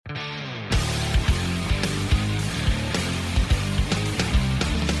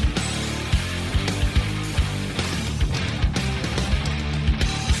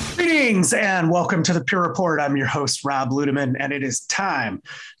Greetings and welcome to the Pure Report. I'm your host, Rob Ludeman, and it is time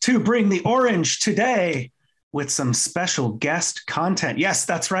to bring the orange today with some special guest content. Yes,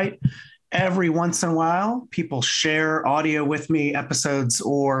 that's right. Every once in a while, people share audio with me, episodes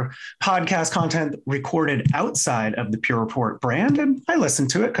or podcast content recorded outside of the Pure Report brand, and I listen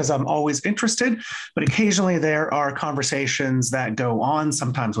to it because I'm always interested. But occasionally there are conversations that go on,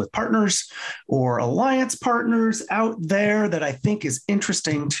 sometimes with partners or alliance partners out there that I think is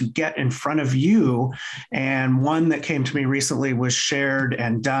interesting to get in front of you. And one that came to me recently was shared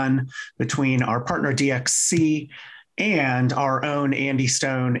and done between our partner DXC and our own Andy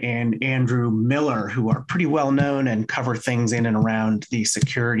Stone and Andrew Miller, who are pretty well known and cover things in and around the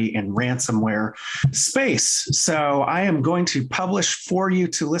security and ransomware space. So I am going to publish for you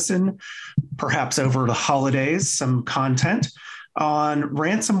to listen, perhaps over the holidays, some content on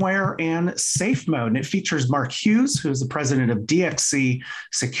ransomware and safe mode. And it features Mark Hughes, who is the president of DXC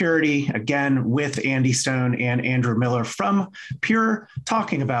Security, again, with Andy Stone and Andrew Miller from Pure,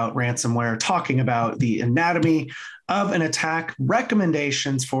 talking about ransomware, talking about the anatomy of an attack,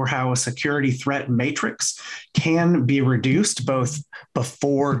 recommendations for how a security threat matrix can be reduced both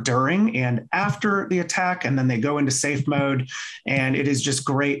before, during, and after the attack. And then they go into safe mode. And it is just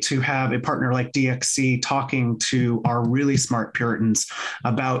great to have a partner like DXC talking to our really smart Puritans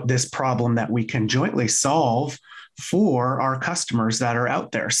about this problem that we can jointly solve for our customers that are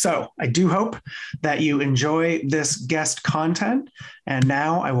out there. So I do hope that you enjoy this guest content. And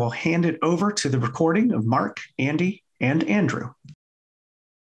now I will hand it over to the recording of Mark, Andy, and Andrew.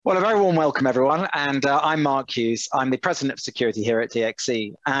 Well, a very warm welcome, everyone. And I'm Mark Hughes. I'm the president of security here at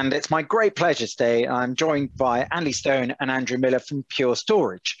DXC. And it's my great pleasure today. I'm joined by Andy Stone and Andrew Miller from Pure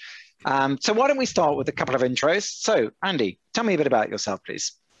Storage. So why don't we start with a couple of intros? So Andy, tell me a bit about yourself,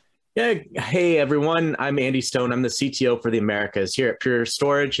 please. Yeah. Hey, everyone. I'm Andy Stone. I'm the CTO for the Americas here at Pure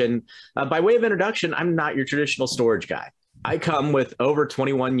Storage. And by way of introduction, I'm not your traditional storage guy. I come with over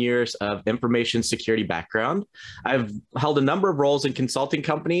 21 years of information security background. I've held a number of roles in consulting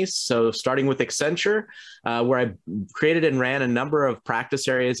companies. So starting with Accenture, where I created and ran a number of practice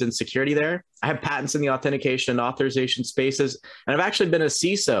areas in security there. I have patents in the authentication and authorization spaces. And I've actually been a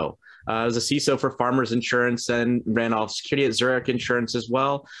CISO. I was a CISO for Farmers Insurance and ran all of security at Zurich Insurance as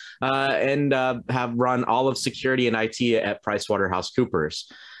well, and have run all of security and IT at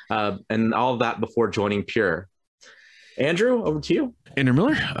PricewaterhouseCoopers, and all of that before joining Pure. Andrew, over to you. Andrew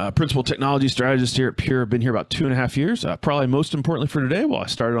Miller, Principal Technology Strategist here at Pure. I've been here about 2.5 years. Probably most importantly for today, well, I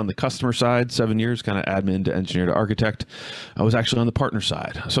started on the customer side, 7 years, kind of admin to engineer to architect. I was actually on the partner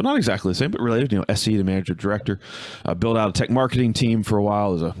side. So not exactly the same, but related, SE to manager director. Built out a tech marketing team for a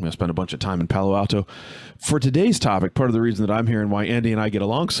while. Spent a bunch of time in Palo Alto. For today's topic, part of the reason that I'm here and why Andy and I get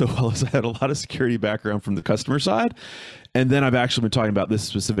along so well is I had a lot of security background from the customer side. And then I've actually been talking about this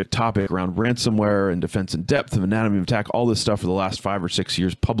specific topic around ransomware and defense in depth and anatomy of attack, all this stuff for the last 5 or 6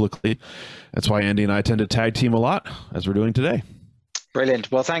 years publicly. That's why Andy and I tend to tag team a lot, as we're doing today. Brilliant.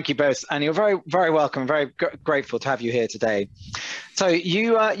 Well, thank you both. And you're very, very welcome. Very grateful to have you here today. So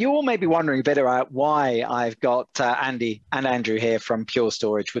you all may be wondering a bit about why I've got Andy and Andrew here from Pure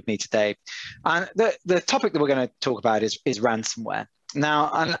Storage with me today. And the topic that we're going to talk about is ransomware.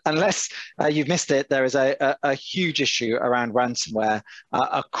 Now, unless you've missed it, there is a huge issue around ransomware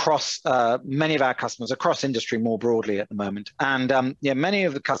across many of our customers, across industry more broadly at the moment. And many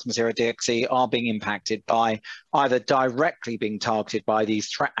of the customers here at DXC are being impacted by either directly being targeted by these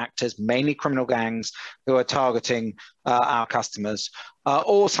threat actors, mainly criminal gangs who are targeting our customers,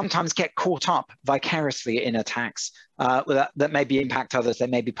 or sometimes get caught up vicariously in attacks that maybe impact others. They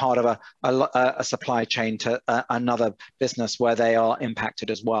may be part of a supply chain to another business where they are impacted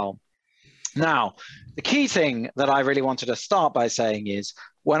as well. Now, the key thing that I really wanted to start by saying is,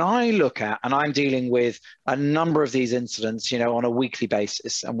 when I look at, and I'm dealing with a number of these incidents, on a weekly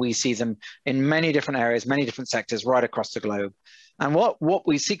basis, and we see them in many different areas, many different sectors right across the globe. And what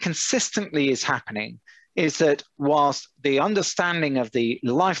we see consistently is happening is that whilst the understanding of the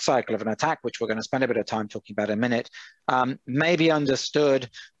life cycle of an attack, which we're going to spend a bit of time talking about in a minute, may be understood,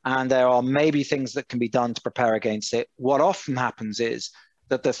 and there are maybe things that can be done to prepare against it, what often happens is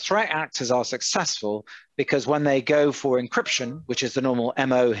that the threat actors are successful because when they go for encryption, which is the normal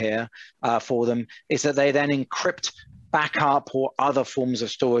MO here for them, is that they then encrypt backup or other forms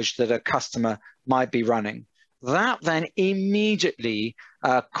of storage that a customer might be running. That then immediately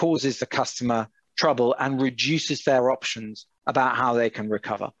causes the customer trouble and reduces their options about how they can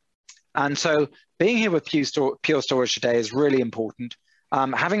recover. And so being here with Pure Storage today is really important.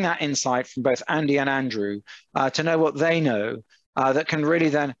 Having that insight from both Andy and Andrew to know what they know that can really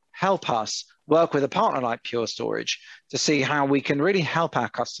then help us work with a partner like Pure Storage to see how we can really help our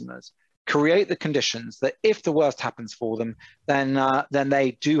customers create the conditions that if the worst happens for them, then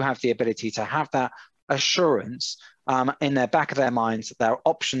they do have the ability to have that assurance in their back of their minds that their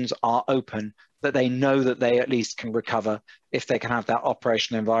options are open, that they know that they at least can recover if they can have that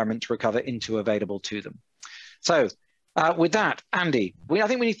operational environment to recover into available to them. So with that, Andy, I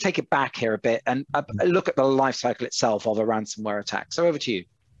think we need to take it back here a bit and look at the life cycle itself of a ransomware attack. So over to you.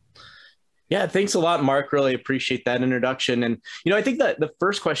 Yeah, thanks a lot, Mark. Really appreciate that introduction. And, I think that the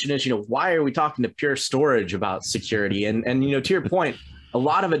first question is, why are we talking to Pure Storage about security? And to your point, a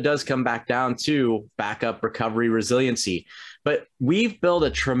lot of it does come back down to backup, recovery, resiliency. But we've built a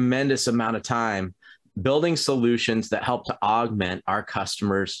tremendous amount of time building solutions that help to augment our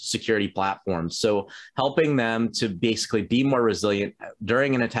customers' security platforms. So helping them to basically be more resilient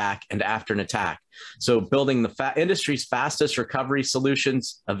during an attack and after an attack. So building the industry's fastest recovery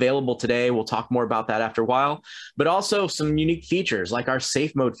solutions available today. We'll talk more about that after a while, but also some unique features like our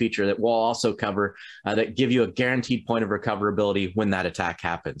safe mode feature that we'll also cover that give you a guaranteed point of recoverability when that attack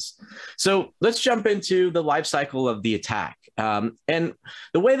happens. So let's jump into the life cycle of the attack. And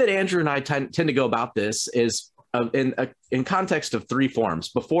the way that Andrew and I tend to go about this is in context of three forms: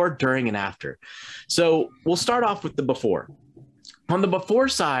 before, during, and after. So we'll start off with the before. On the before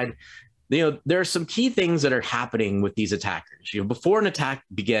side, there are some key things that are happening with these attackers. Before an attack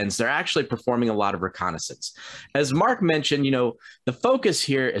begins, they're actually performing a lot of reconnaissance. As Mark mentioned, the focus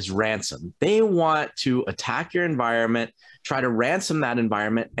here is ransom. They want to attack your environment, try to ransom that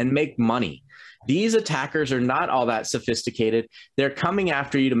environment, and make money. These attackers are not all that sophisticated. They're coming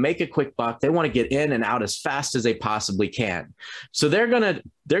after you to make a quick buck. They want to get in and out as fast as they possibly can. So they're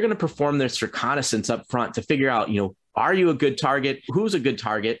gonna perform this reconnaissance up front to figure out, are you a good target? Who's a good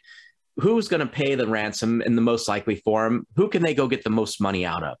target? Who's going to pay the ransom in the most likely form? Who can they go get the most money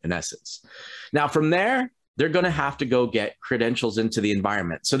out of, in essence? Now, from there, they're going to have to go get credentials into the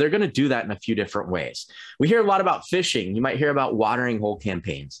environment. So they're going to do that in a few different ways. We hear a lot about phishing. You might hear about watering hole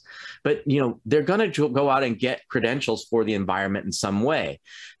campaigns, but they're going to go out and get credentials for the environment in some way.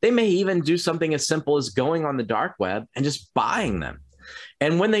 They may even do something as simple as going on the dark web and just buying them.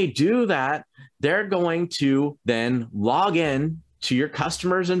 And when they do that, they're going to then log in to your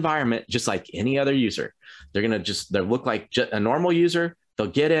customer's environment, just like any other user. They'll look like a normal user. They'll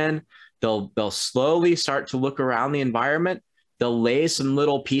get in, they'll slowly start to look around the environment. They'll lay some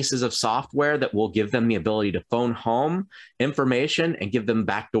little pieces of software that will give them the ability to phone home information and give them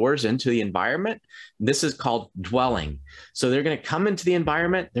backdoors into the environment. This is called dwelling. So they're going to come into the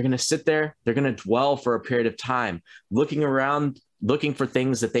environment. They're going to sit there. They're going to dwell for a period of time, looking around, looking for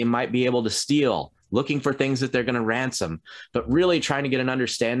things that they might be able to steal, looking for things that they're going to ransom, but really trying to get an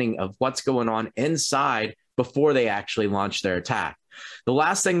understanding of what's going on inside before they actually launch their attack. The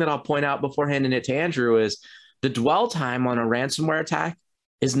last thing that I'll point out before handing it to Andrew is the dwell time on a ransomware attack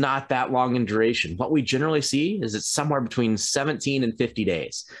is not that long in duration. What we generally see is it's somewhere between 17 and 50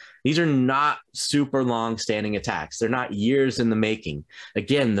 days. These are not super long standing attacks. They're not years in the making.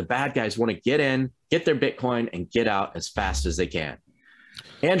 Again, the bad guys want to get in, get their Bitcoin, and get out as fast as they can.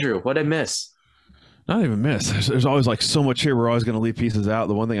 Andrew, what'd I miss? Not even miss. There's always like so much here. We're always going to leave pieces out.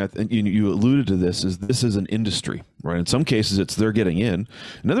 The one thing I think you alluded to this is an industry, right? In some cases, it's they're getting in.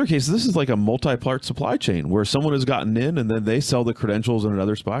 In other cases, this is like a multi-part supply chain where someone has gotten in and then they sell the credentials in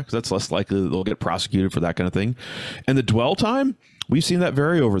another spot because that's less likely that they'll get prosecuted for that kind of thing. And the dwell time, we've seen that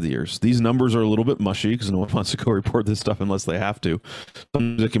vary over the years. These numbers are a little bit mushy because no one wants to go report this stuff unless they have to.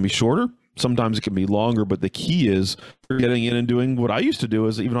 Sometimes it can be shorter. Sometimes it can be longer, but the key is getting in and doing what I used to do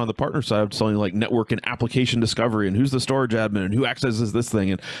is even on the partner side of selling like network and application discovery and who's the storage admin and who accesses this thing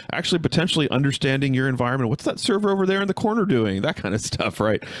and actually potentially understanding your environment. What's that server over there in the corner doing? That kind of stuff,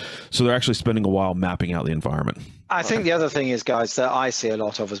 right? So they're actually spending a while mapping out the environment. I think the other thing is, guys, that I see a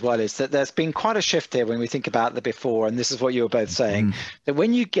lot of as well is that there's been quite a shift here when we think about the before, and this is what you were both saying, that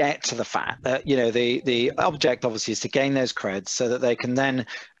when you get to the fact that, the object obviously is to gain those creds so that they can then,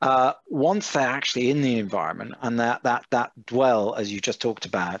 once they're actually in the environment and that dwell, as you just talked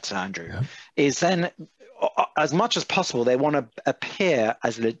about, Andrew, is then as much as possible, they want to appear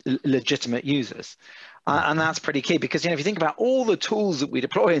as legitimate users. And that's pretty key because, if you think about all the tools that we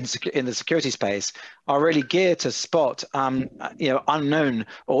deploy in the security space are really geared to spot, unknown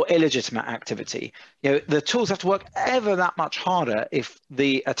or illegitimate activity. The tools have to work ever that much harder if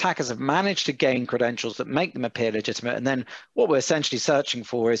the attackers have managed to gain credentials that make them appear legitimate. And then what we're essentially searching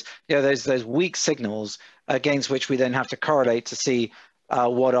for is, those weak signals against which we then have to correlate to see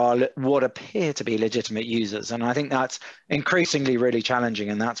what appear to be legitimate users. And I think that's increasingly really challenging,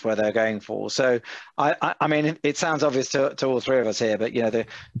 and that's where they're going for. So I mean, it sounds obvious to all three of us here, but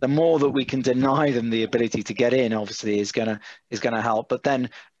the more that we can deny them the ability to get in, obviously is gonna help. But then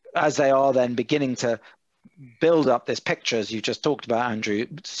as they are then beginning to build up this picture, as you just talked about, Andrew,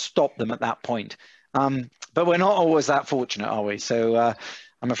 stop them at that point. But we're not always that fortunate, are we? So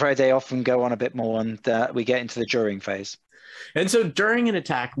I'm afraid they often go on a bit more, and we get into the during phase. And so during an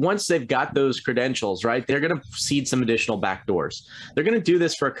attack, once they've got those credentials, right, they're going to seed some additional backdoors. They're going to do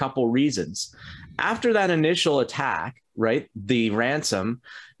this for a couple reasons. After that initial attack, right, the ransom,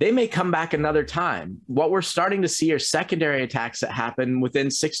 they may come back another time. What we're starting to see are secondary attacks that happen within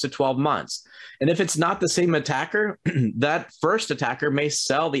 6 to 12 months. And if it's not the same attacker, that first attacker may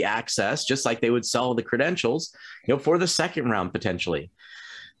sell the access, just like they would sell the credentials, for the second round potentially.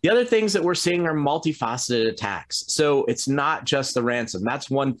 The other things that we're seeing are multifaceted attacks. So it's not just the ransom. That's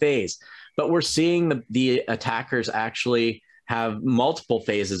one phase. But we're seeing the attackers actually have multiple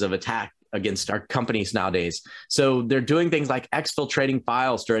phases of attack against our companies nowadays. So they're doing things like exfiltrating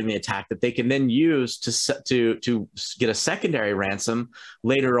files during the attack that they can then use to get a secondary ransom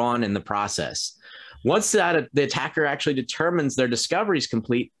later on in the process. Once the attacker actually determines their discovery is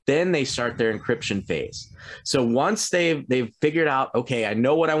complete, then they start their encryption phase. So once they've figured out, okay, I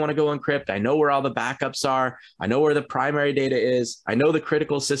know what I want to go encrypt, I know where all the backups are, I know where the primary data is, I know the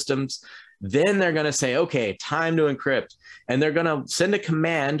critical systems, then they're going to say, okay, time to encrypt. And they're going to send a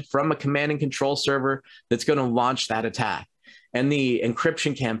command from a command and control server that's going to launch that attack. And the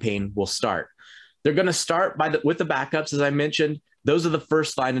encryption campaign will start. They're going to start with the backups, as I mentioned. Those are the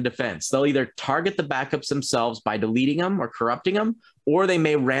first line of defense. They'll either target the backups themselves by deleting them or corrupting them, or they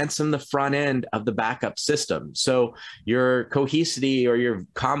may ransom the front end of the backup system. So your Cohesity or your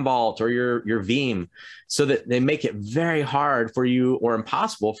Commvault or your Veeam, so that they make it very hard for you or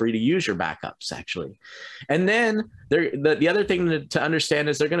impossible for you to use your backups, actually. And then the other thing to understand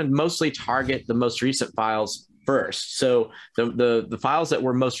is they're going to mostly target the most recent files first. So the files that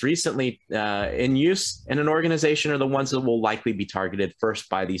were most recently in use in an organization are the ones that will likely be targeted first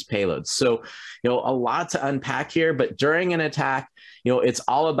by these payloads. So, a lot to unpack here, but during an attack, it's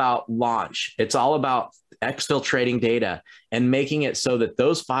all about launch. It's all about exfiltrating data and making it so that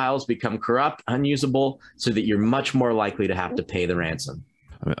those files become corrupt, unusable, so that you're much more likely to have to pay the ransom.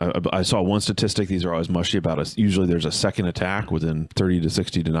 I saw one statistic. These are always mushy about us. Usually there's a second attack within 30 to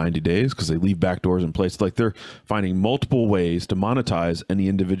 60 to 90 days because they leave backdoors in place. Like they're finding multiple ways to monetize any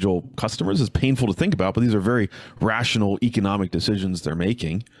individual customers. It's painful to think about, but these are very rational economic decisions they're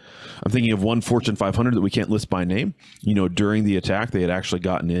making. I'm thinking of one Fortune 500 that we can't list by name. During the attack, they had actually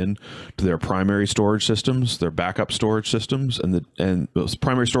gotten in to their primary storage systems, their backup storage systems, and those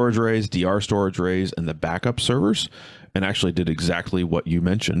primary storage arrays, DR storage arrays, and the backup servers, and actually did exactly what you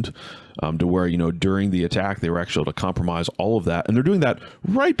mentioned, to where, during the attack, they were actually able to compromise all of that. And they're doing that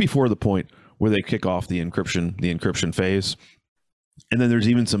right before the point where they kick off the encryption phase. And then there's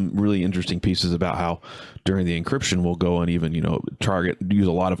even some really interesting pieces about how during the encryption, we'll go and even, use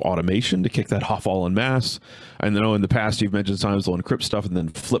a lot of automation to kick that off all en masse. I know in the past, you've mentioned sometimes they'll encrypt stuff and then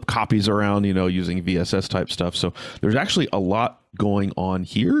flip copies around, using VSS type stuff. So there's actually a lot going on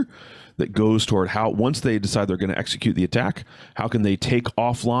here that goes toward how, once they decide they're going to execute the attack, how can they take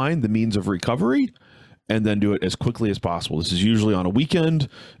offline the means of recovery and then do it as quickly as possible. This is usually on a weekend,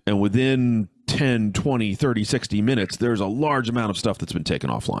 and within 10, 20, 30, 60 minutes, there's a large amount of stuff that's been taken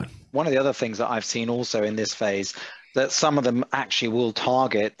offline. One of the other things that I've seen also in this phase, that some of them actually will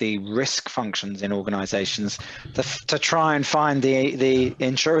target the risk functions in organizations to try and find the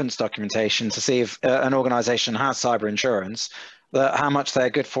insurance documentation to see if an organization has cyber insurance, how much they're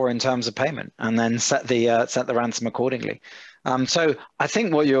good for in terms of payment, and then set the ransom accordingly. So I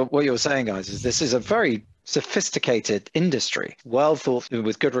think what you're saying, guys, is this is a very sophisticated industry, well thought through,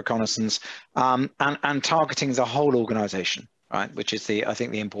 with good reconnaissance, and targeting the whole organization, right? Which is I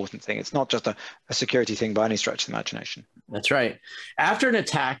think the important thing. It's not just a security thing by any stretch of the imagination. That's right. After an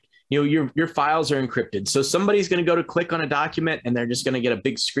attack, your files are encrypted. So somebody's going to go to click on a document and they're just going to get a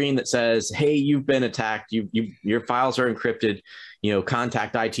big screen that says, hey, you've been attacked. Your files are encrypted,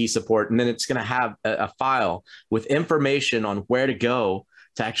 contact IT support. And then it's going to have a file with information on where to go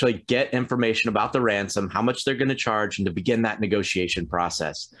to actually get information about the ransom, how much they're going to charge, and to begin that negotiation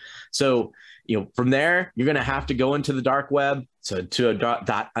process. So, from there, you're going to have to go into the dark web, to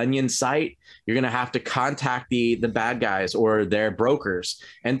a .onion site. You're going to have to contact the bad guys or their brokers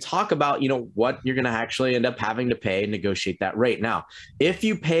and talk about, what you're going to actually end up having to pay and negotiate that rate. Now, if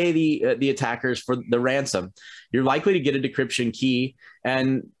you pay the attackers for the ransom, you're likely to get a decryption key,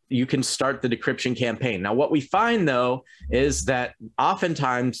 and you can start the decryption campaign. Now, what we find though, is that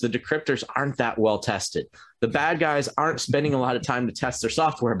oftentimes the decryptors aren't that well tested. The bad guys aren't spending a lot of time to test their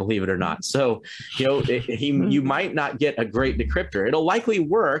software, believe it or not. So, you might not get a great decryptor. It'll likely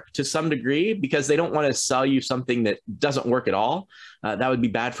work to some degree because they don't want to sell you something that doesn't work at all. That would be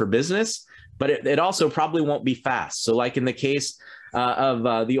bad for business, but it also probably won't be fast. So like in the case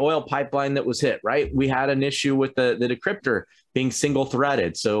of the oil pipeline that was hit, right? We had an issue with the decryptor being single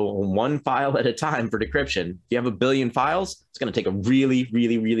threaded. So one file at a time for decryption. If you have a billion files, it's going to take a really,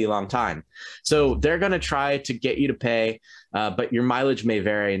 really, really long time. So they're going to try to get you to pay, but your mileage may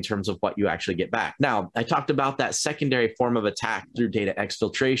vary in terms of what you actually get back. Now, I talked about that secondary form of attack through data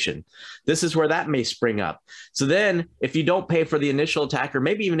exfiltration. This is where that may spring up. So then if you don't pay for the initial attack, or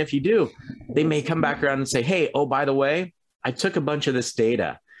maybe even if you do, they may come back around and say, hey, oh, by the way, I took a bunch of this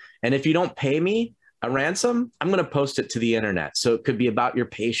data, and if you don't pay me a ransom, I'm going to post it to the internet. So it could be about your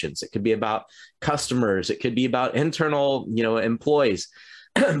patients. It could be about customers. It could be about internal, employees.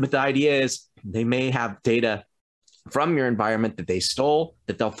 But the idea is they may have data from your environment that they stole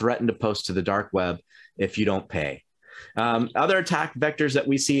that they'll threaten to post to the dark web if you don't pay. Other attack vectors that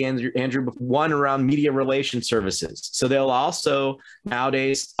we see, Andrew, one around media relation services. So they'll also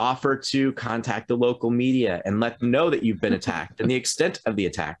nowadays offer to contact the local media and let them know that you've been attacked and the extent of the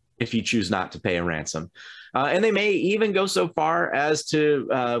attack if you choose not to pay a ransom. And they may even go so far as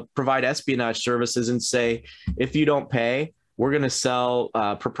to provide espionage services and say, if you don't pay, we're going to sell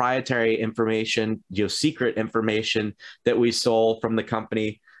proprietary information, secret information that we stole from the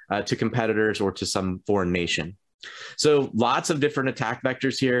company to competitors or to some foreign nation. So lots of different attack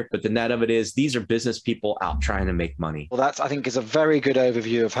vectors here, but the net of it is these are business people out trying to make money. Well, I think is a very good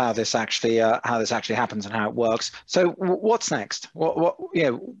overview of how this actually happens and how it works. So what's next? What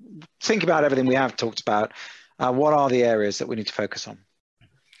think about everything we have talked about. What are the areas that we need to focus on?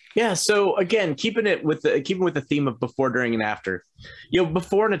 Yeah. So again, keeping with the theme of before, during, and after.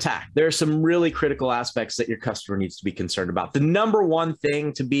 Before an attack, there are some really critical aspects that your customer needs to be concerned about. The number one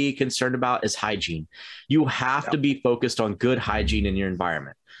thing to be concerned about is hygiene. You have to be focused on good hygiene in your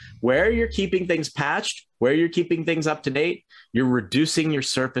environment. Where you're keeping things patched, where you're keeping things up to date, you're reducing your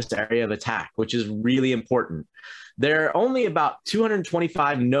surface area of attack, which is really important. There are only about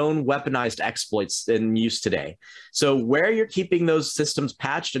 225 known weaponized exploits in use today. So where you're keeping those systems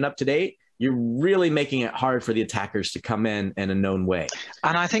patched and up to date, you're really making it hard for the attackers to come in a known way.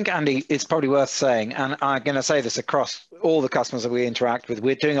 And I think, Andy, it's probably worth saying, and I'm going to say this across all the customers that we interact with,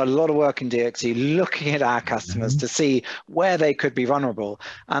 we're doing a lot of work in DXC looking at our customers to see where they could be vulnerable.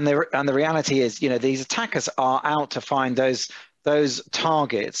 And the reality is, these attackers are out to find those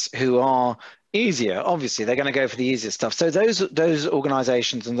targets who are easier. Obviously, they're going to go for the easiest stuff. So those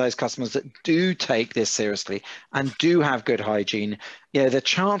organizations and those customers that do take this seriously and do have good hygiene, the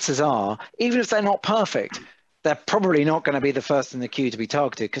chances are, even if they're not perfect, they're probably not going to be the first in the queue to be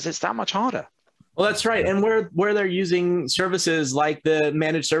targeted because it's that much harder. Well, that's right. And where they're using services like the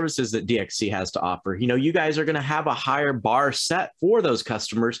managed services that DXC has to offer, you guys are going to have a higher bar set for those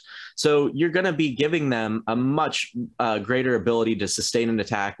customers. So you're going to be giving them a much greater ability to sustain an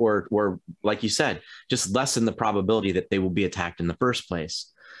attack or, like you said, just lessen the probability that they will be attacked in the first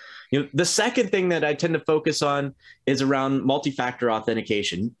place. The second thing that I tend to focus on is around multi-factor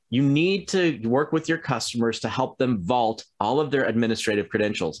authentication. You need to work with your customers to help them vault all of their administrative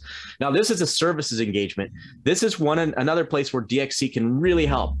credentials. Now, this is a services engagement. This is another place where DXC can really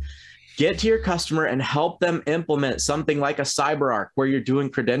help. Get to your customer and help them implement something like a CyberArk, where you're doing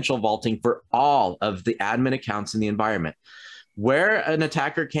credential vaulting for all of the admin accounts in the environment. Where an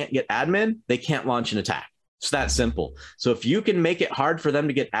attacker can't get admin, they can't launch an attack. It's that simple. So if you can make it hard for them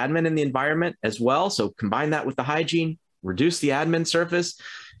to get admin in the environment as well, so combine that with the hygiene, reduce the admin surface,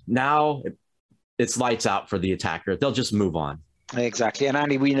 now it's lights out for the attacker. They'll just move on. Exactly. And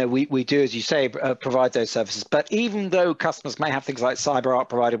Andy, we do, as you say, provide those services. But even though customers may have things like CyberArk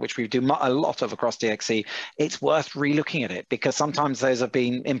provided, which we do a lot of across DXC, it's worth relooking at it because sometimes those have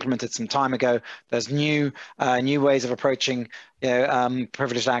been implemented some time ago. There's new ways of approaching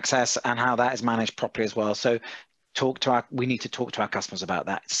privileged access and how that is managed properly as well. So we need to talk to our customers about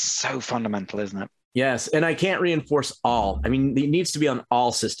that. It's so fundamental, isn't it? Yes. And I can't reinforce all. I mean, it needs to be on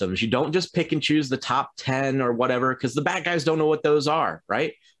all systems. You don't just pick and choose the top 10 or whatever, because the bad guys don't know what those are,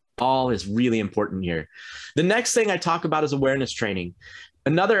 right? All is really important here. The next thing I talk about is awareness training.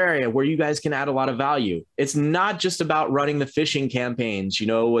 Another area where you guys can add a lot of value. It's not just about running the phishing campaigns,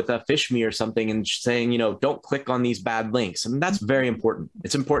 with a phish me or something and saying, don't click on these bad links. I mean, that's very important.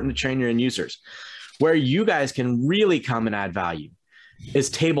 It's important to train your end users. Where you guys can really come and add value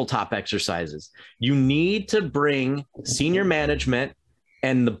is tabletop exercises. You need to bring senior management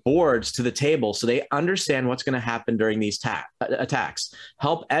and the boards to the table so they understand what's going to happen during these attacks.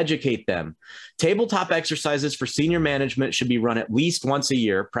 Help educate them. Tabletop exercises for senior management should be run at least once a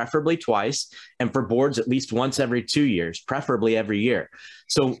year, preferably twice, and for boards at least once every 2 years, preferably every year.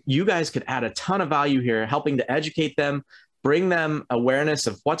 So you guys could add a ton of value here, helping to educate them, bring them awareness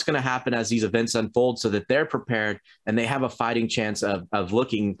of what's going to happen as these events unfold so that they're prepared and they have a fighting chance of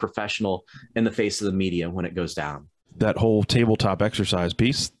looking professional in the face of the media when it goes down. That whole tabletop exercise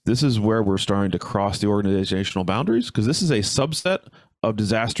piece, this is where we're starting to cross the organizational boundaries, because this is a subset of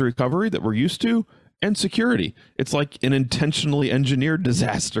disaster recovery that we're used to, and security. It's like an intentionally engineered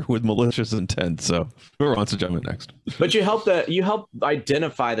disaster with malicious intent. So whoever wants to jump in next. But you help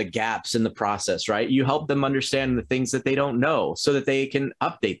identify the gaps in the process, right? You help them understand the things that they don't know so that they can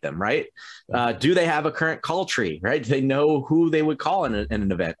update them, right? Do they have a current call tree, right? Do they know who they would call in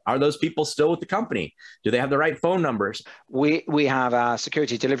an event? Are those people still with the company? Do they have the right phone numbers? We have our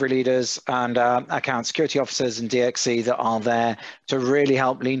security delivery leaders and account security officers in DXC that are there to really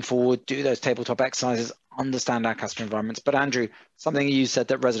help lean forward, do those tabletop exercises, understand our customer environments. But Andrew, something you said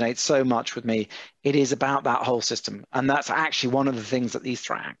that resonates so much with me, it is about that whole system. And that's actually one of the things that these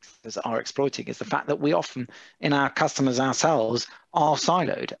threat actors are exploiting, is the fact that we often, in our customers ourselves, are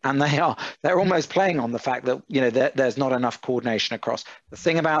siloed, and they're almost playing on the fact that, you know, there's not enough coordination across. The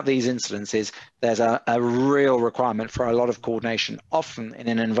thing about these incidents is there's a real requirement for a lot of coordination, often in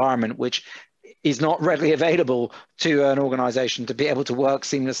an environment which is not readily available to an organization to be able to work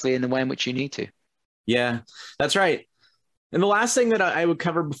seamlessly in the way in which you need to. Yeah, that's right. And the last thing that I would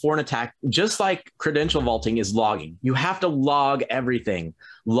cover before an attack, just like credential vaulting, is logging. You have to log everything,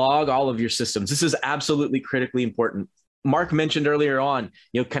 log all of your systems. This is absolutely critically important. Mark mentioned earlier on,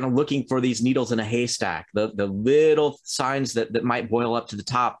 you know, kind of looking for these needles in a haystack, the little signs that might boil up to the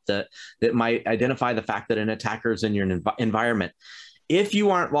top that might identify the fact that an attacker is in your environment. If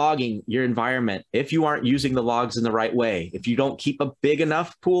you aren't logging your environment, if you aren't using the logs in the right way, if you don't keep a big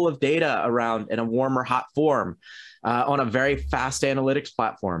enough pool of data around in a warm or hot form on a very fast analytics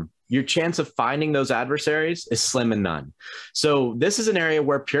platform, your chance of finding those adversaries is slim and none. So this is an area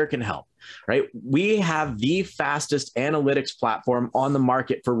where Pure can help, right? We have the fastest analytics platform on the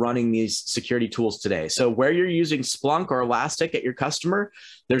market for running these security tools today. So where you're using Splunk or Elastic at your customer,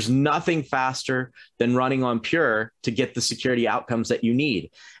 there's nothing faster than running on Pure to get the security outcomes that you need.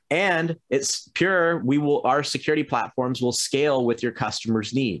 And it's Pure, our security platforms will scale with your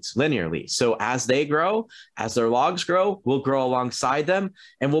customers' needs linearly. So as they grow, as their logs grow, we'll grow alongside them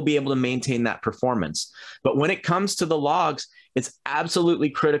and we'll be able to maintain that performance. But when it comes to the logs, it's absolutely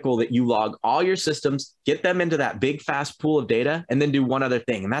critical that you log all your systems, get them into that big, fast pool of data, and then do one other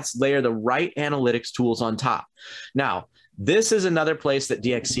thing, and that's layer the right analytics tools on top. Now, this is another place that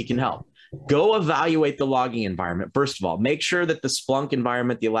DXC can help. Go evaluate the logging environment. First of all, make sure that the Splunk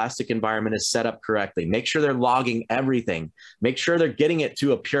environment, the Elastic environment is set up correctly. Make sure they're logging everything. Make sure they're getting it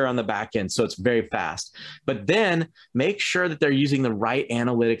to a Pure on the back end so it's very fast. But then make sure that they're using the right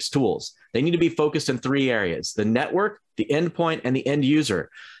analytics tools. They need to be focused in 3 areas: the network, the endpoint, and the end user.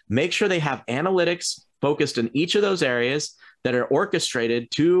 Make sure they have analytics focused in each of those areas that are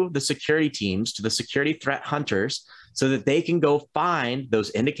orchestrated to the security teams, to the security threat hunters, so that they can go find those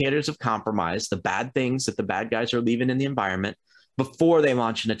indicators of compromise, the bad things that the bad guys are leaving in the environment before they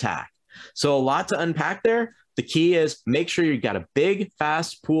launch an attack. So a lot to unpack there. The key is make sure you've got a big,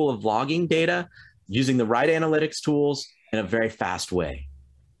 fast pool of logging data using the right analytics tools in a very fast way.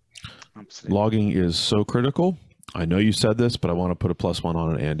 Absolutely. Logging is so critical. I know you said this, but I want to put a +1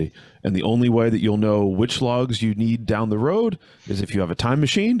 on it, Andy. And the only way that you'll know which logs you need down the road is if you have a time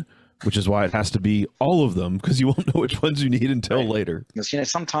machine, which is why it has to be all of them, because you won't know which ones you need until later. You know,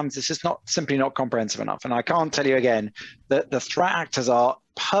 sometimes this is simply not comprehensive enough. And I can't tell you again that the threat actors are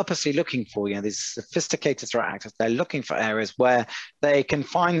purposely looking for, you know, these sophisticated threat actors. They're looking for areas where they can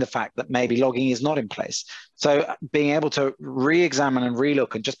find the fact that maybe logging is not in place. So being able to re-examine and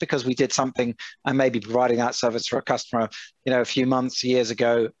relook, and just because we did something and maybe providing that service for a customer, you know, a few months, years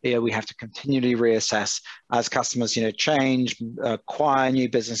ago, you know, we have to continually reassess as customers, you know, change, acquire new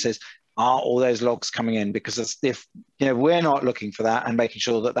businesses. Are all those logs coming in? Because if, you know, we're not looking for that and making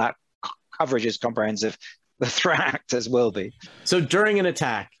sure that that coverage is comprehensive, the threat actors will be. So during an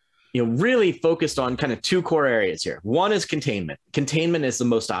attack, you know, really focused on kind of 2 core areas here. One is containment. Containment is the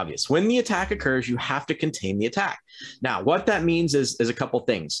most obvious. When the attack occurs, you have to contain the attack. Now, what that means is a couple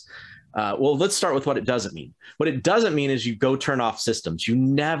things. Well, let's start with what it doesn't mean. What it doesn't mean is you go turn off systems. You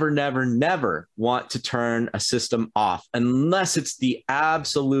never, never, never want to turn a system off unless it's the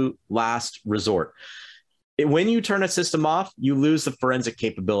absolute last resort. When you turn a system off, you lose the forensic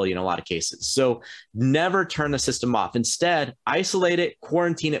capability in a lot of cases. So never turn the system off. Instead, isolate it,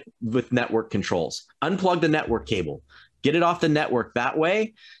 quarantine it with network controls, unplug the network cable, get it off the network that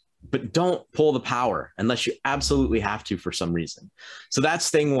way, but don't pull the power unless you absolutely have to for some reason. So that's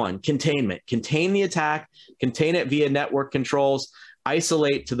thing one, containment. Contain the attack, contain it via network controls,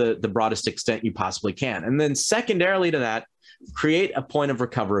 isolate to the broadest extent you possibly can. And then secondarily to that, create a point of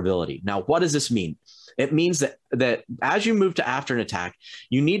recoverability. Now, what does this mean? It means that as you move to after an attack,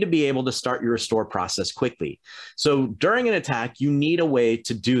 you need to be able to start your restore process quickly. So during an attack, you need a way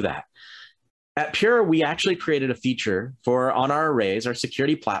to do that. At Pure, we actually created a feature on our arrays, our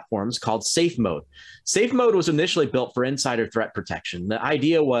security platforms, called Safe Mode. Safe Mode was initially built for insider threat protection. The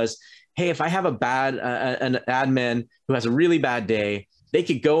idea was, hey, if I have an admin who has a really bad day, they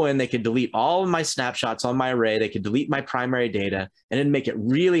could go in, they could delete all of my snapshots on my array, they could delete my primary data, and it'd make it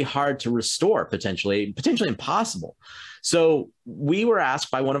really hard to restore, potentially impossible. So we were asked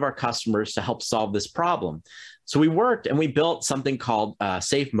by one of our customers to help solve this problem. So we worked and we built something called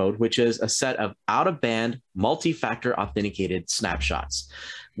Safe Mode, which is a set of out-of-band, multi-factor authenticated snapshots.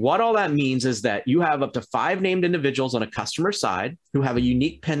 What all that means is that you have up to 5 named individuals on a customer side who have a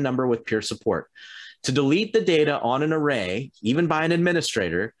unique PIN number with Pure support. To delete the data on an array, even by an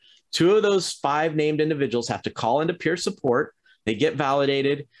administrator, 2 of those 5 named individuals have to call into Pure support. They get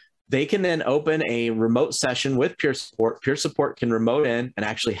validated. They can then open a remote session with Pure support. Pure support can remote in and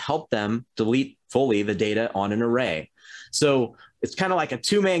actually help them delete fully the data on an array. So it's kind of like a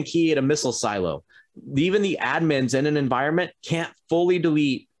 2-man key at a missile silo. Even the admins in an environment can't fully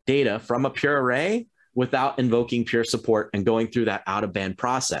delete data from a Pure array without invoking Pure support and going through that out-of-band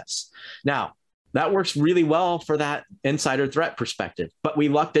process. Now, that works really well for that insider threat perspective, but we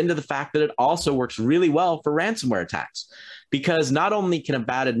lucked into the fact that it also works really well for ransomware attacks, because not only can a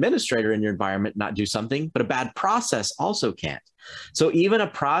bad administrator in your environment not do something, but a bad process also can't. So even a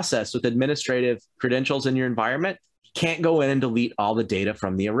process with administrative credentials in your environment can't go in and delete all the data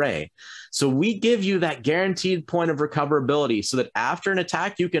from the array. So we give you that guaranteed point of recoverability so that after an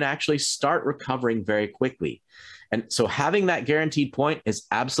attack, you can actually start recovering very quickly. And so having that guaranteed point is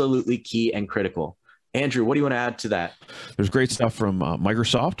absolutely key and critical. Andrew, what do you want to add to that? There's great stuff from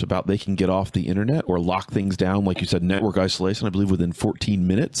Microsoft about they can get off the internet or lock things down, like you said, network isolation, I believe within 14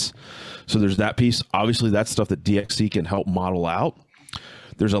 minutes. So there's that piece. Obviously, that's stuff that DXC can help model out.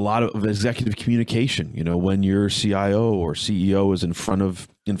 There's a lot of executive communication. You know, when your CIO or CEO is in front of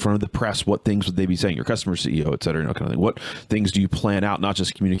the press, what things would they be saying? Your customer CEO, et cetera, kind of thing. What things do you plan out? Not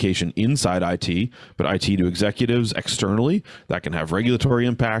just communication inside IT, but IT to executives externally. That can have regulatory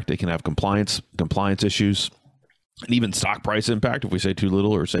impact. It can have compliance issues, and even stock price impact if we say too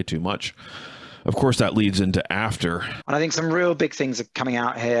little or say too much. Of course, that leads into after. And I think some real big things are coming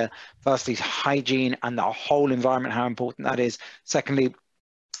out here. Firstly, hygiene and the whole environment, how important that is. Secondly,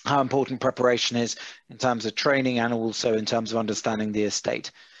 how important preparation is in terms of training and also in terms of understanding the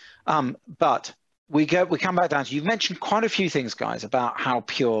estate. But we come back down to, you've mentioned quite a few things, guys, about how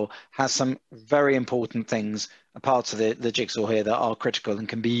Pure has some very important things, parts of the jigsaw here that are critical and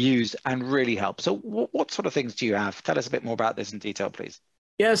can be used and really help. So what sort of things do you have? Tell us a bit more about this in detail, please.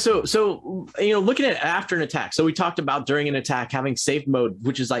 Yeah, so looking at after an attack. So we talked about during an attack having safe mode,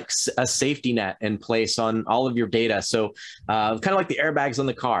 which is like a safety net in place on all of your data. So kind of like the airbags on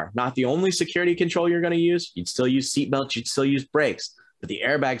the car, not the only security control you're going to use. You'd still use seatbelts, you'd still use brakes, but the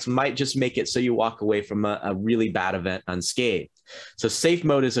airbags might just make it so you walk away from a really bad event unscathed. So safe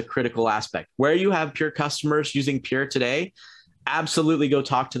mode is a critical aspect. Where you have Pure customers using Pure today, absolutely go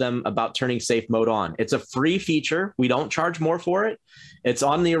talk to them about turning safe mode on. It's a free feature. We don't charge more for it. It's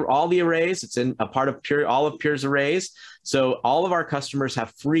on all the arrays. It's in a part of Pure, all of Pure's arrays. So all of our customers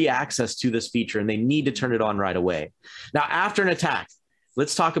have free access to this feature and they need to turn it on right away. Now, after an attack,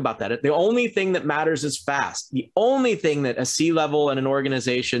 let's talk about that. The only thing that matters is fast. The only thing that a C-level and an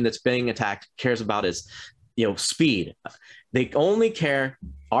organization that's being attacked cares about is, speed. They only care,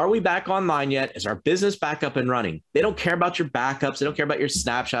 are we back online yet? Is our business back up and running? They don't care about your backups. They don't care about your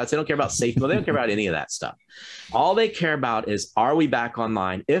snapshots. They don't care about safety. They don't care about any of that stuff. All they care about is, are we back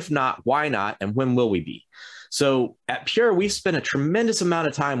online? If not, why not? And when will we be? So at Pure, we've spent a tremendous amount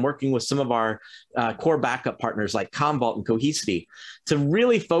of time working with some of our core backup partners like Commvault and Cohesity to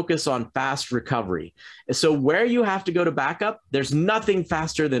really focus on fast recovery. So where you have to go to backup, there's nothing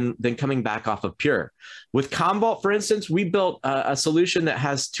faster than coming back off of Pure. With Commvault, for instance, we built a solution that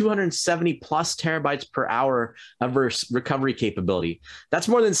has 270 plus terabytes per hour of recovery capability. That's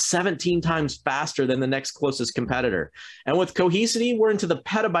more than 17 times faster than the next closest competitor. And with Cohesity, we're into the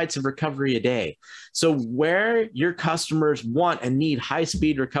petabytes of recovery a day. So where your customers want and need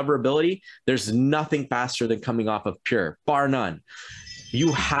high-speed recoverability, there's nothing faster than coming off of Pure, bar none.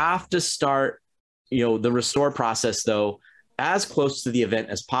 You have to start, the restore process, though, as close to the event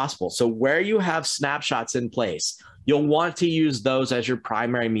as possible. So where you have snapshots in place, you'll want to use those as your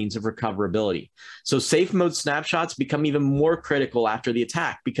primary means of recoverability. So safe mode snapshots become even more critical after the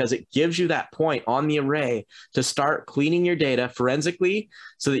attack because it gives you that point on the array to start cleaning your data forensically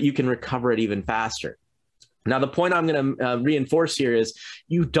so that you can recover it even faster. Now, the point I'm going to reinforce here is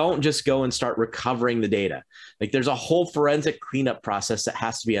you don't just go and start recovering the data. Like, there's a whole forensic cleanup process that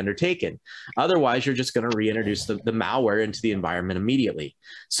has to be undertaken. Otherwise, you're just going to reintroduce the malware into the environment immediately.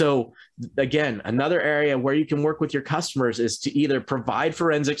 So again, another area where you can work with your customers is to either provide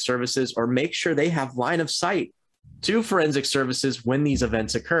forensic services or make sure they have line of sight to forensic services when these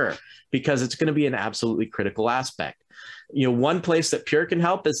events occur, because it's going to be an absolutely critical aspect. One place that Pure can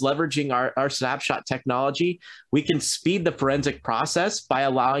help is leveraging our snapshot technology. We can speed the forensic process by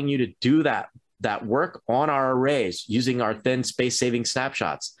allowing you to do that work on our arrays using our thin space-saving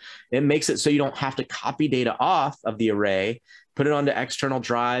snapshots. It makes it so you don't have to copy data off of the array, put it onto external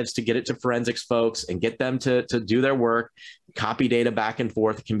drives to get it to forensics folks and get them to do their work, copy data back and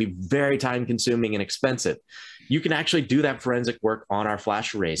forth. It can be very time-consuming and expensive. You can actually do that forensic work on our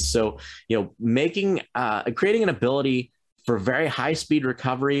flash arrays. So, creating an ability for very high-speed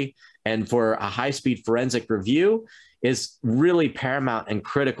recovery and for a high-speed forensic review is really paramount and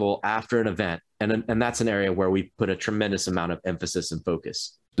critical after an event. And that's an area where we put a tremendous amount of emphasis and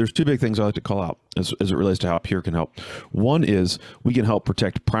focus. There's two big things I like to call out as it relates to how Pure can help. One is we can help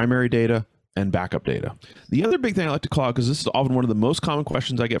protect primary data and backup data. The other big thing I like to call out, because this is often one of the most common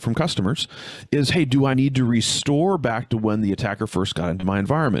questions I get from customers, is, hey, do I need to restore back to when the attacker first got into my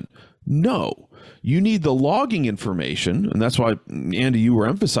environment? No. You need the logging information, and that's why, Andy, you were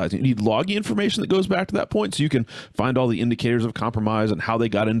emphasizing, you need logging information that goes back to that point so you can find all the indicators of compromise and how they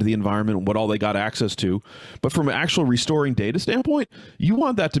got into the environment and what all they got access to. But from an actual restoring data standpoint, you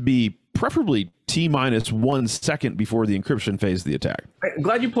want that to be preferably T-minus 1 second before the encryption phase of the attack. I'm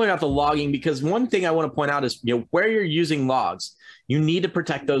glad you pointed out the logging, because one thing I want to point out is, where you're using logs, you need to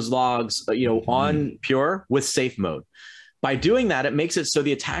protect those logs, on Pure with safe mode. By doing that, it makes it so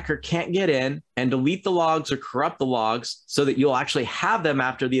the attacker can't get in and delete the logs or corrupt the logs so that you'll actually have them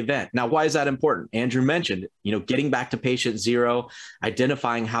after the event. Now, why is that important? Andrew mentioned, getting back to patient zero,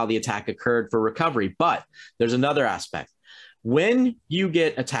 identifying how the attack occurred for recovery. But there's another aspect. When you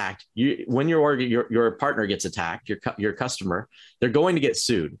get attacked, when your partner gets attacked, your customer, they're going to get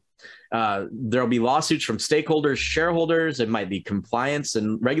sued. There'll be lawsuits from stakeholders, shareholders. It might be compliance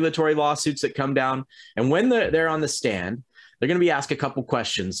and regulatory lawsuits that come down. And when they're on the stand, they're going to be asked a couple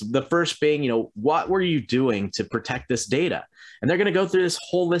questions. The first being, what were you doing to protect this data? And they're going to go through this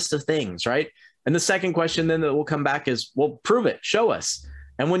whole list of things, right? And the second question then that will come back is, well, prove it, show us.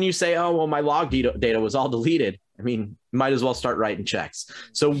 And when you say, oh, well, my log data was all deleted, might as well start writing checks.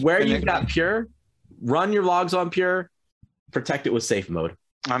 So where you've got Pure, run your logs on Pure, protect it with safe mode.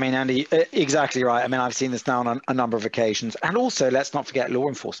 Andy, exactly right. I've seen this now on a number of occasions, and also let's not forget law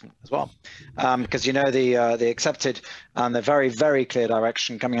enforcement as well, because the accepted and the very, very clear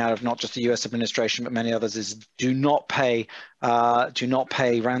direction coming out of not just the U.S. administration but many others is do not pay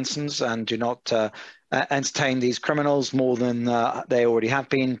ransoms and do not entertain these criminals more than they already have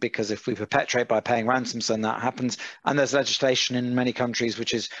been, because if we perpetrate by paying ransoms, then that happens. And there's legislation in many countries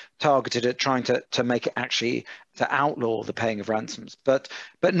which is targeted at trying to make it actually to outlaw the paying of ransoms. But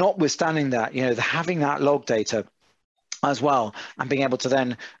notwithstanding that, having that log data as well and being able to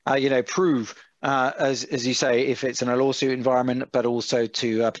then prove as you say, if it's in a lawsuit environment, but also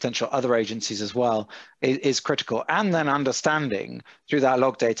to potential other agencies as well, is critical. And then understanding through that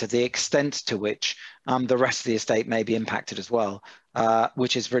log data the extent to which the rest of the estate may be impacted as well,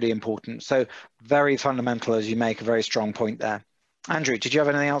 which is really important. So very fundamental, as you make a very strong point there. Andrew, did you have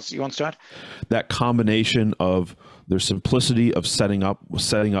anything else you want to add? That combination of their simplicity of setting up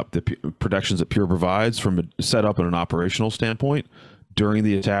the protections that Pure provides from a setup and an operational standpoint, during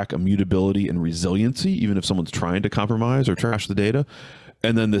the attack, immutability and resiliency, even if someone's trying to compromise or trash the data.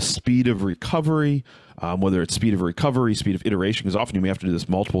 And then the speed of recovery, whether it's speed of recovery, speed of iteration, because often you may have to do this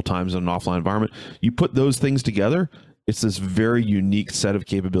multiple times in an offline environment. You put those things together, it's this very unique set of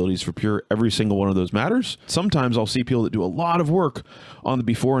capabilities for Pure. Every single one of those matters. Sometimes I'll see people that do a lot of work on the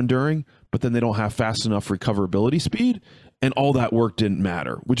before and during, but then they don't have fast enough recoverability speed. And all that work didn't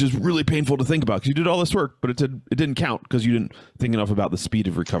matter, which is really painful to think about because you did all this work, but it didn't count because you didn't think enough about the speed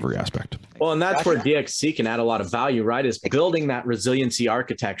of recovery aspect. Well, and that's where DXC can add a lot of value, right? Is building that resiliency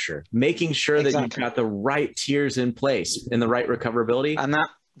architecture, making sure that you've got the right tiers in place and the right recoverability. And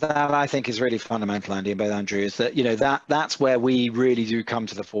That I think is really fundamental, Andy, and both Andrew, is that, that's where we really do come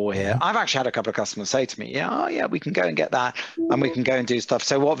to the fore here. I've actually had a couple of customers say to me, we can go and get that and we can go and do stuff.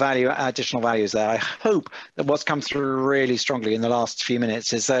 So what additional value is there? I hope that what's come through really strongly in the last few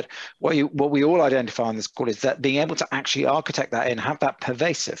minutes is that what we all identify on this call is that being able to actually architect that in, have that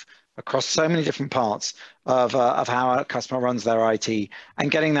pervasive across so many different parts of how a customer runs their IT,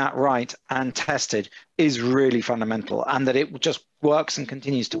 and getting that right and tested is really fundamental, and that it just works and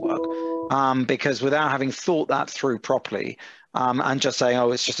continues to work. Because without having thought that through properly, and just saying,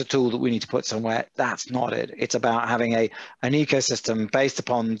 it's just a tool that we need to put somewhere, that's not it. It's about having an ecosystem based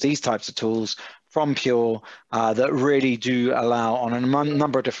upon these types of tools from Pure that really do allow, on a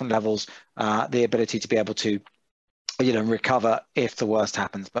number of different levels, the ability to be able to recover if the worst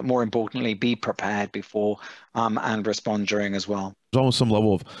happens, but more importantly, be prepared before and respond during as well. There's almost some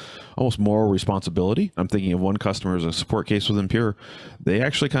level of almost moral responsibility. I'm thinking of one customer as a support case within Pure. They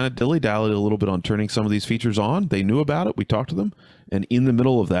actually kind of dilly-dallied a little bit on turning some of these features on. They knew about it. We talked to them. And in the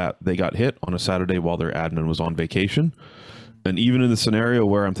middle of that, they got hit on a Saturday while their admin was on vacation. And even in the scenario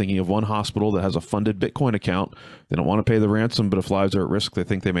where I'm thinking of one hospital that has a funded Bitcoin account, they don't want to pay the ransom, but if lives are at risk, they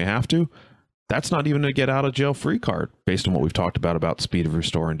think they may have to. That's not even a get out of jail free card based on what we've talked about speed of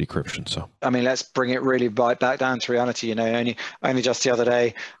restore and decryption. So, I mean, let's bring it really back down to reality. Only just the other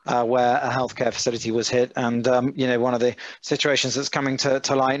day where a healthcare facility was hit, and one of the situations that's coming to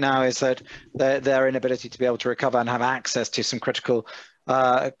light now is that their inability to be able to recover and have access to some critical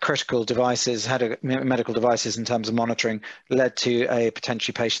devices, medical devices in terms of monitoring, led to a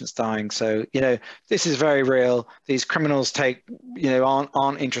potentially patients dying. So, this is very real. These criminals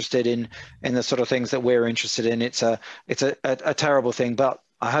aren't interested in the sort of things that we're interested in. It's a terrible thing, but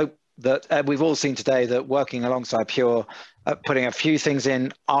I hope that we've all seen today that working alongside Pure, putting a few things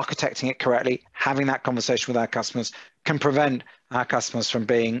in, architecting it correctly, having that conversation with our customers can prevent our customers from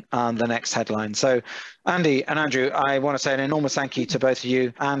being the next headline. So, Andy and Andrew, I want to say an enormous thank you to both of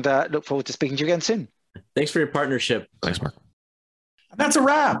you, and look forward to speaking to you again soon. Thanks for your partnership. Thanks, Mark. That's a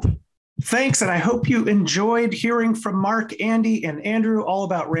wrap. Thanks, and I hope you enjoyed hearing from Mark, Andy, and Andrew all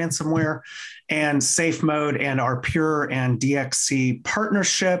about ransomware and safe mode and our Pure and DXC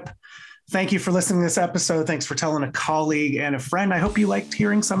partnership. Thank you for listening to this episode. Thanks for telling a colleague and a friend. I hope you liked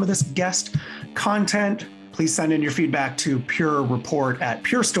hearing some of this guest content. Please send in your feedback to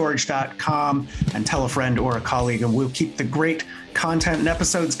purereport@purestorage.com and tell a friend or a colleague, and we'll keep the great content and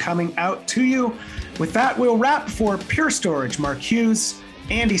episodes coming out to you. With that, we'll wrap for Pure Storage. Mark Hughes,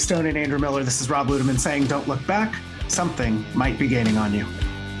 Andy Stone, and Andrew Miller. This is Rob Ludeman saying, don't look back. Something might be gaining on you.